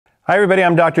Hi everybody,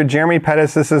 I'm Dr. Jeremy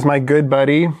Pettus. This is my good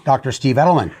buddy, Dr. Steve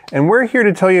Edelman. And we're here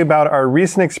to tell you about our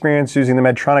recent experience using the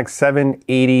Medtronic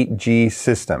 780G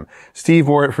system. Steve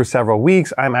wore it for several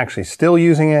weeks. I'm actually still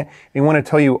using it. We want to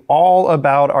tell you all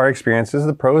about our experiences,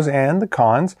 the pros and the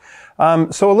cons.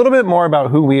 So a little bit more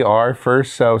about who we are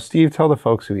first. So Steve, tell the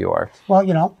folks who you are.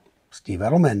 Well, Steve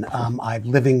Edelman. I'm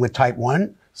living with type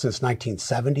 1 since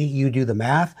 1970. You do the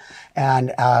math.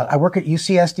 And I work at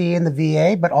UCSD in the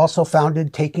VA, but also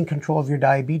founded Taking Control of Your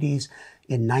Diabetes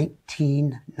in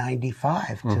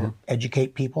 1995 to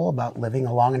educate people about living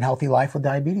a long and healthy life with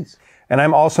diabetes. And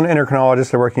I'm also an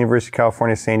endocrinologist. I work at the University of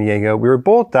California, San Diego. We were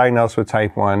both diagnosed with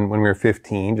type 1 when we were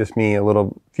 15, just me a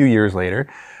few years later.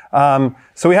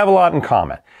 So we have a lot in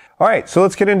common. All right, so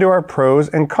let's get into our pros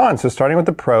and cons. So starting with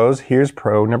the pros, here's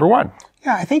pro number 1.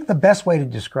 Yeah, I think the best way to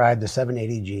describe the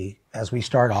 780G as we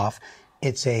start off,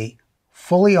 it's a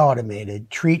fully automated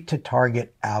treat to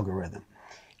target algorithm.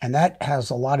 And that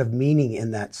has a lot of meaning in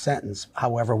that sentence.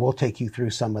 However, we'll take you through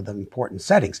some of the important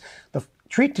settings. The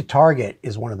treat to target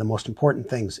is one of the most important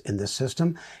things in this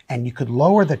system. And you could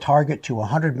lower the target to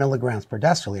 100 milligrams per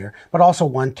deciliter, but also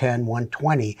 110,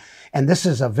 120. And this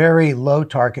is a very low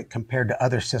target compared to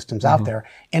other systems out there.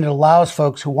 And it allows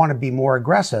folks who want to be more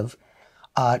aggressive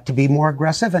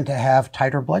and to have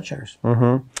tighter blood sugars.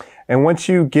 And once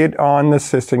you get on the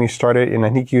system, you start it, and I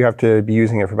think you have to be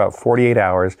using it for about 48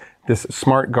 hours. This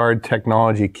SmartGuard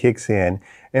technology kicks in.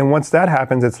 And once that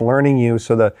happens, it's learning you.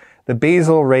 So the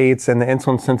basal rates and the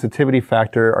insulin sensitivity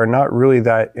factor are not really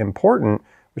that important,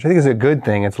 which I think is a good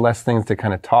thing. It's less things to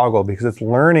kind of toggle because it's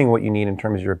learning what you need in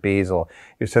terms of your basal,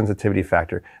 your sensitivity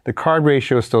factor. The carb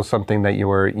ratio is still something that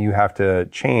you have to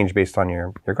change based on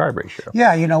your carb ratio.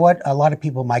 Yeah, you know what? A lot of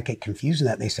people might get confused in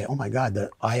that. They say, oh my God, the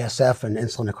ISF and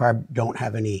insulin to carb don't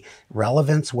have any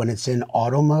relevance when it's in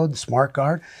auto mode,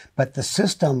 SmartGuard. But the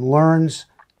system learns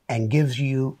and gives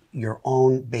you your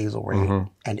own basal rate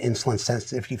and insulin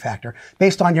sensitivity factor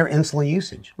based on your insulin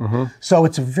usage. So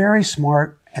it's very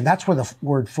smart, and that's where the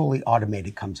word fully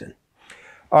automated comes in.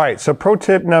 All right, so pro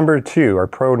number 2.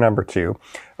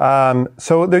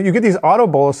 So you get these auto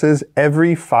boluses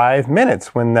every 5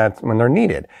 minutes when they're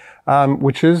needed,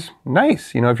 which is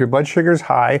nice. If your blood sugar is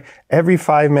high, every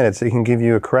 5 minutes it can give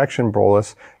you a correction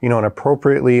bolus, an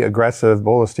appropriately aggressive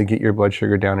bolus to get your blood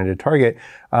sugar down into target,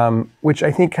 which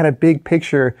I think kind of big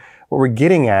picture, what we're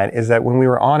getting at is that when we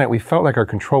were on it, we felt like our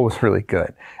control was really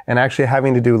good. And actually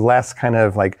having to do less kind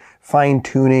of like fine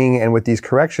tuning and with these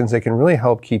corrections, they can really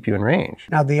help keep you in range.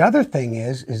 Now, the other thing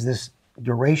is this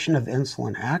duration of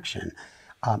insulin action.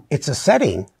 It's a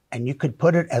setting, and you could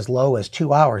put it as low as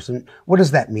 2 hours. And what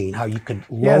does that mean? How you could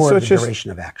lower the duration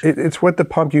of action? It's what the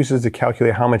pump uses to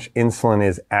calculate how much insulin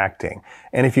is acting.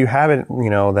 And if you have it,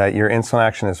 that your insulin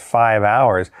action is 5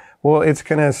 hours, well, it's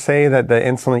going to say that the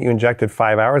insulin that you injected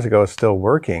 5 hours ago is still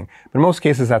working. But in most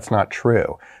cases, that's not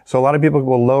true. So a lot of people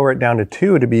will lower it down to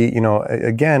 2 to be,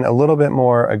 again, a little bit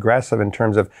more aggressive in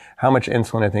terms of how much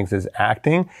insulin it thinks is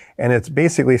acting. And it's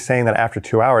basically saying that after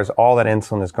 2 hours, all that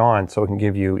insulin is gone, so it can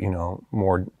give you,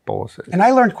 more boluses. And I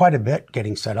learned quite a bit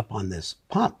getting set up on this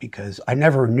pump because I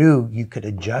never knew you could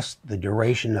adjust the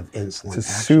duration of insulin It's a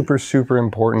action. super, super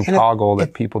important toggle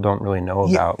that people don't really know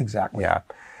about. Exactly. Yeah.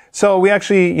 So we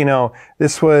actually,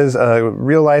 this was a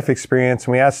real life experience,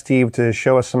 and we asked Steve to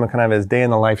show us some of kind of his day in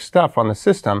the life stuff on the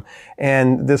system.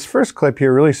 And this first clip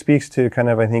here really speaks to kind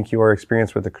of, I think, your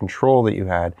experience with the control that you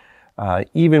had,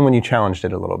 even when you challenged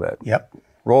it a little bit. Yep.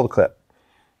 Roll the clip.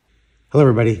 Hello,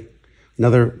 everybody.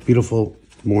 Another beautiful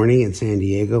morning in San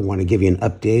Diego. I want to give you an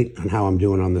update on how I'm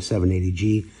doing on the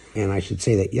 780G. And I should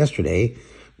say that yesterday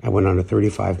I went on a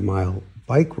 35-mile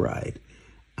bike ride.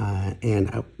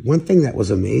 One thing that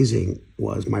was amazing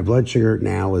was my blood sugar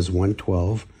now is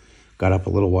 112. Got up a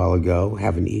little while ago,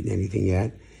 haven't eaten anything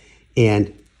yet.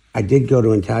 And I did go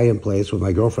to an Italian place with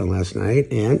my girlfriend last night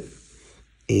and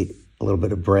ate a little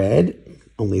bit of bread,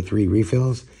 only 3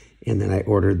 refills. And then I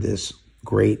ordered this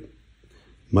great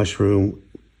mushroom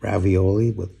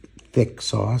ravioli with thick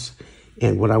sauce.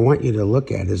 And what I want you to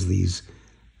look at is these,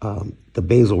 the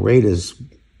basal rate is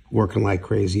working like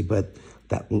crazy, but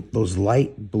those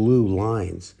light blue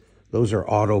lines, those are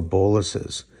auto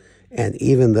boluses. And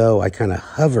even though I kind of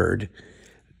hovered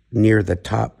near the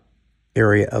top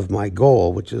area of my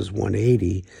goal, which is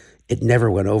 180, it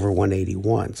never went over 180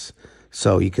 once.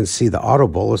 So you can see the auto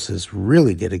boluses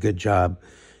really did a good job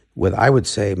with, I would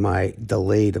say, my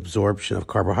delayed absorption of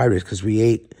carbohydrates because we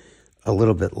ate a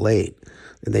little bit late.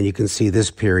 And then you can see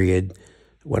this period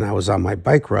when I was on my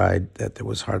bike ride that there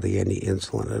was hardly any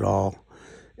insulin at all.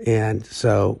 And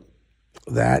so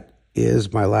that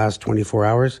is my last 24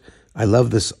 hours. I love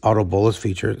this auto bolus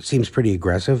feature. It seems pretty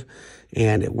aggressive,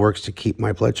 and it works to keep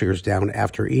my blood sugars down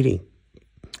after eating.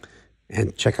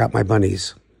 And check out my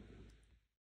bunnies.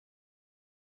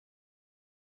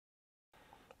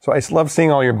 So I love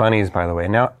seeing all your bunnies, by the way.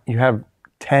 Now you have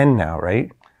 10 now,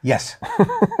 right? Yes.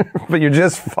 But you're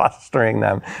just fostering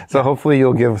them. So hopefully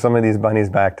you'll give some of these bunnies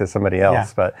back to somebody else.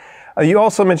 Yeah. But you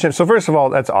also mentioned, so first of all,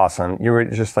 that's awesome. You were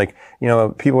just like,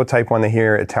 people with type 1, they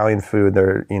hear Italian food,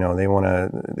 they want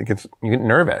to, you get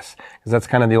nervous because that's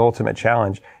kind of the ultimate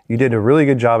challenge. You did a really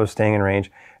good job of staying in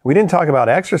range. We didn't talk about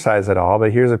exercise at all,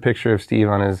 but here's a picture of Steve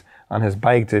on his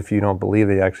bike if you don't believe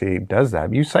that he actually does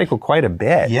that. You cycle quite a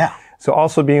bit. Yeah. So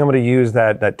also being able to use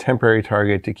that temporary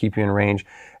target to keep you in range.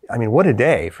 I mean, what a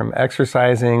day from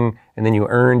exercising, and then you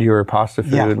earned your pasta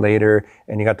food later,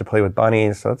 and you got to play with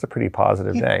bunnies. So that's a pretty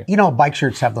positive day. Bike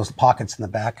shirts have those pockets in the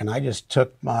back, and I just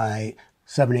took my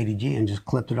 780G and just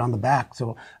clipped it on the back.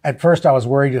 So at first I was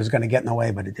worried it was going to get in the way,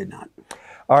 but it did not.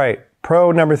 All right.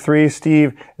 Pro number 3,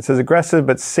 Steve. It says aggressive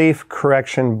but safe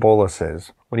correction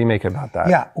boluses. What do you make about that?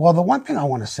 Yeah. Well, the one thing I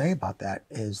want to say about that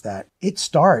is that it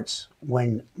starts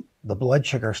when the blood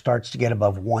sugar starts to get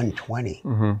above 120.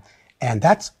 Mm-hmm. And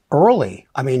that's early.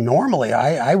 I mean, normally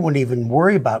I wouldn't even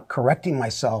worry about correcting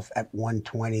myself at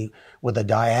 120 with a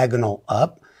diagonal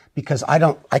up because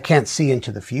I can't see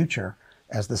into the future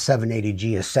as the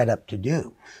 780G is set up to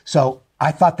do. So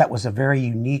I thought that was a very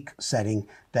unique setting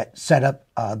that set up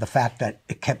the fact that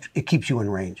it keeps you in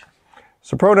range.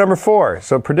 So pro number 4,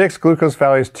 so predicts glucose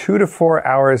values 2 to 4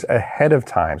 hours ahead of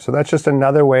time. So that's just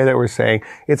another way that we're saying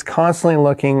it's constantly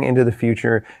looking into the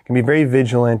future, can be very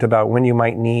vigilant about when you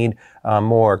might need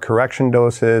more correction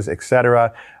doses,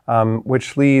 etc.,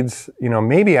 which leads,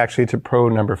 maybe actually to pro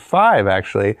number 5,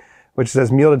 actually, which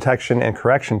says meal detection and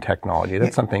correction technology.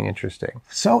 That's something interesting.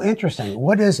 So interesting.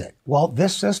 What is it? Well,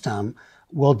 this system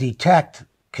will detect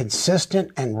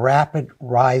consistent and rapid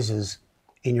rises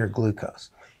in your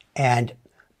glucose. And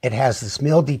it has this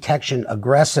meal detection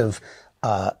aggressive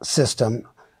system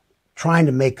trying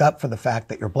to make up for the fact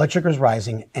that your blood sugar is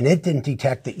rising, and it didn't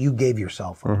detect that you gave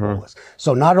yourself a bolus.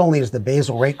 So not only is the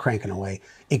basal rate cranking away,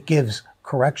 it gives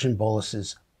correction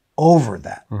boluses over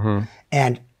that.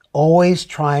 And always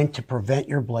trying to prevent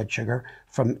your blood sugar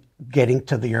from getting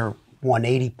to your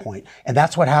 180 point. And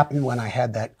that's what happened when I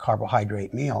had that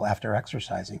carbohydrate meal after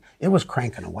exercising. It was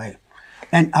cranking away.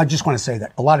 And I just want to say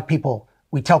that a lot of people,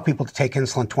 we tell people to take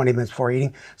insulin 20 minutes before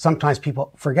eating. Sometimes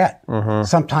people forget.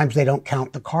 Sometimes they don't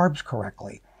count the carbs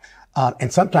correctly.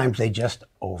 And sometimes they just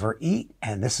overeat.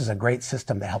 And this is a great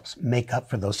system that helps make up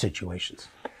for those situations.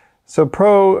 So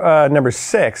pro number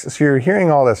 6, so you're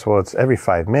hearing all this, well, it's every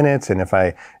 5 minutes, and if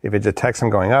it detects I'm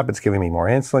going up, it's giving me more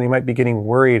insulin. You might be getting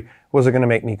worried, was it going to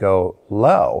make me go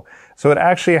low? So it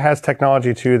actually has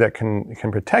technology too that can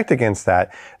protect against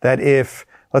that if,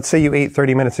 let's say you ate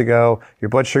 30 minutes ago, your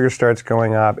blood sugar starts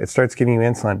going up, it starts giving you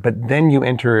insulin, but then you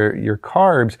enter your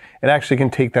carbs, it actually can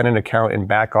take that into account and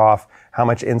back off how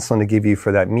much insulin to give you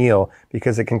for that meal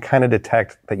because it can kind of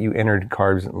detect that you entered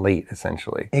carbs late,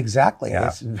 essentially. Exactly. Yeah.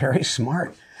 It's very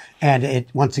smart. And it,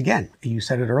 once again, you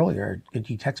said it earlier, it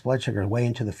detects blood sugar way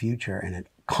into the future, and it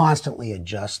constantly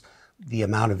adjusts the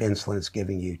amount of insulin it's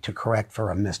giving you to correct for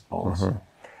a missed bolus.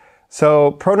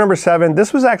 So pro number 7,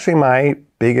 this was actually my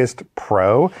biggest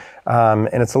pro, and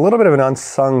it's a little bit of an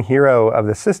unsung hero of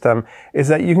the system, is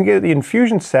that you can get the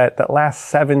infusion set that lasts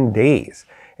 7 days.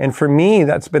 And for me,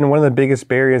 that's been one of the biggest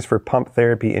barriers for pump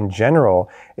therapy in general,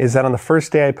 is that on the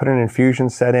first day I put an infusion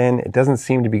set in, it doesn't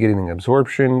seem to be getting the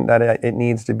absorption that it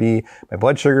needs to be. My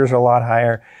blood sugars are a lot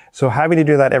higher. So having to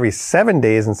do that every 7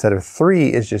 days instead of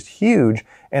 3 is just huge.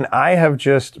 And I have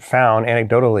just found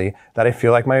anecdotally that I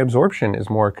feel like my absorption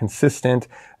is more consistent,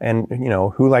 and,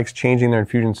 who likes changing their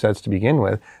infusion sets to begin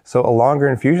with? So a longer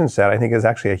infusion set, I think, is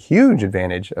actually a huge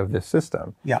advantage of this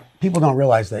system. Yeah. People don't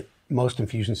realize that most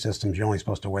infusion systems, you're only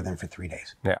supposed to wear them for 3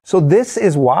 days. Yeah. So this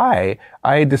is why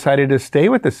I decided to stay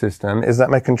with the system, is that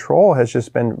my control has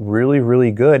just been really,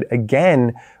 really good,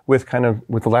 again, with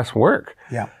less work.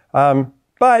 Yeah.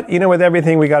 But, with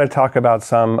everything, we got to talk about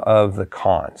some of the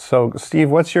cons. So,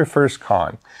 Steve, what's your first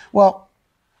con? Well,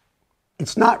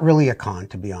 it's not really a con,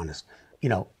 to be honest.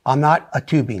 I'm not a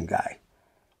tubing guy.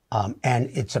 And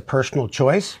it's a personal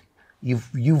choice.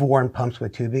 You've worn pumps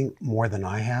with tubing more than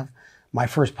I have. My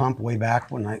first pump way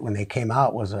back when they came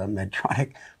out was a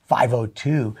Medtronic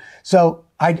 502. So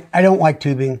I don't like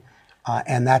tubing,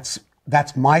 and that's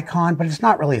my con, but it's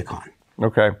not really a con.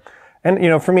 Okay.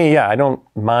 And, for me, yeah, I don't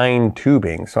mind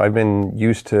tubing. So I've been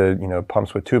used to,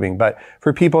 pumps with tubing. But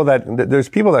for people there's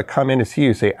people that come in to see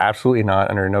you say absolutely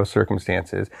not under no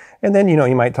circumstances. And then,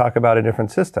 you might talk about a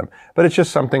different system. But it's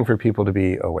just something for people to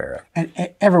be aware of.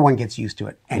 And everyone gets used to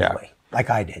it anyway,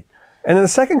 like I did. And then the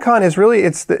second con is really,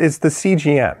 it's the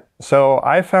CGM. So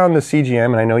I found the CGM,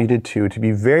 and I know you did too, to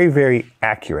be very, very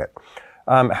accurate.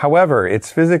 However,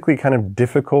 it's physically kind of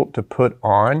difficult to put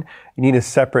on. You need a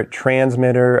separate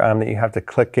transmitter that you have to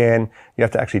click in. You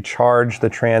have to actually charge the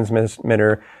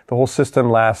transmitter. The whole system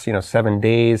lasts, 7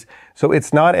 days. So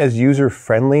it's not as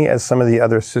user-friendly as some of the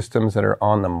other systems that are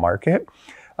on the market.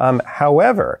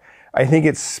 However, I think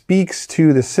it speaks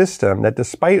to the system that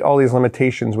despite all these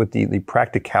limitations with the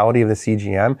practicality of the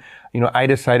CGM, I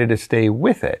decided to stay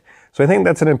with it. So I think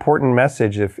that's an important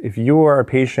message. If you are a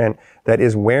patient that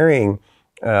is wearing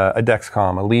a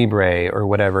Dexcom, a Libre, or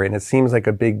whatever, and it seems like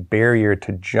a big barrier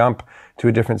to jump to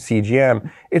a different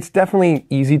CGM, it's definitely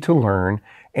easy to learn.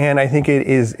 And I think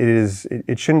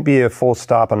it shouldn't be a full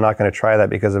stop. I'm not going to try that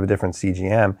because of a different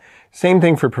CGM. Same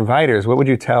thing for providers. What would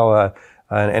you tell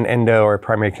an endo or a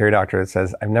primary care doctor that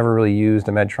says, I've never really used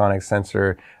a Medtronic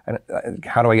sensor?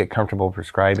 How do I get comfortable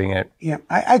prescribing it? Yeah,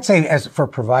 I'd say as for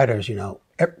providers,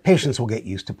 patients will get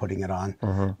used to putting it on.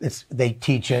 Mm-hmm. They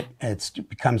teach it. It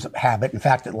becomes a habit. In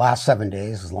fact, it lasts 7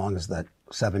 days as long as that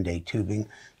 7-day tubing.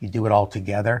 You do it all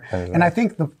together. And I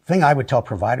think the thing I would tell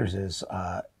providers is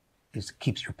it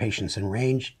keeps your patients in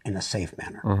range in a safe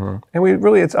manner. Mm-hmm.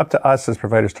 And it's up to us as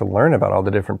providers to learn about all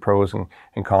the different pros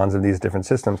and cons of these different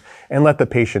systems and let the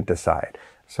patient decide.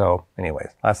 So anyways,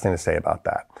 last thing to say about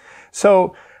that.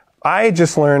 So I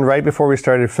just learned right before we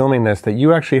started filming this that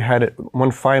you actually had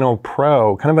one final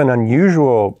pro, kind of an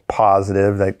unusual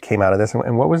positive that came out of this.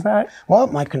 And what was that? Well,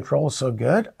 my control is so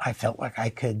good. I felt like I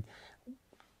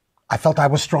felt I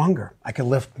was stronger. I could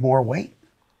lift more weight.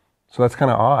 So that's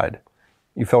kind of odd.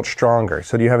 You felt stronger.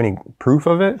 So do you have any proof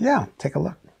of it? Yeah, take a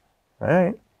look. All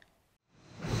right.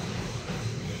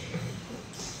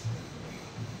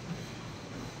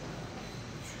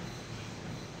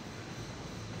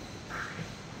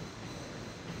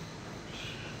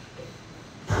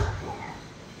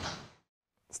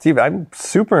 Steve, I'm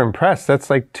super impressed. That's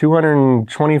like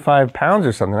 225 pounds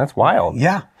or something. That's wild.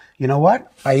 Yeah. You know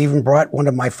what? I even brought one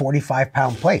of my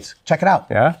 45-pound plates. Check it out.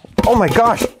 Yeah? Oh my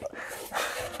gosh.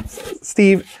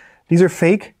 Steve, these are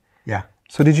fake? Yeah.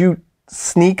 So did you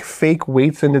sneak fake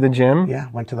weights into the gym? Yeah,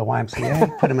 went to the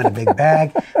YMCA, put them in a big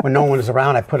bag. When no one was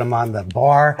around, I put them on the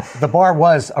bar. The bar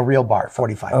was a real bar,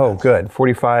 45 Oh, pounds. good.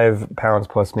 45 pounds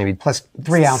plus maybe Plus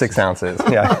 3 ounces. 6 ounces.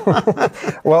 Yeah.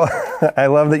 Well, I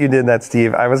love that you did that,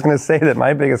 Steve. I was going to say that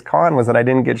my biggest con was that I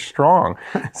didn't get strong.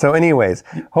 So anyways,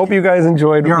 hope you guys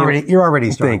enjoyed. You're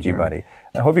already strong. Thank you, buddy.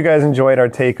 I hope you guys enjoyed our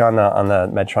take on the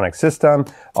Medtronic system,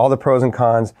 all the pros and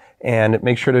cons, and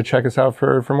make sure to check us out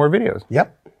for more videos.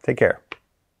 Yep. Take care.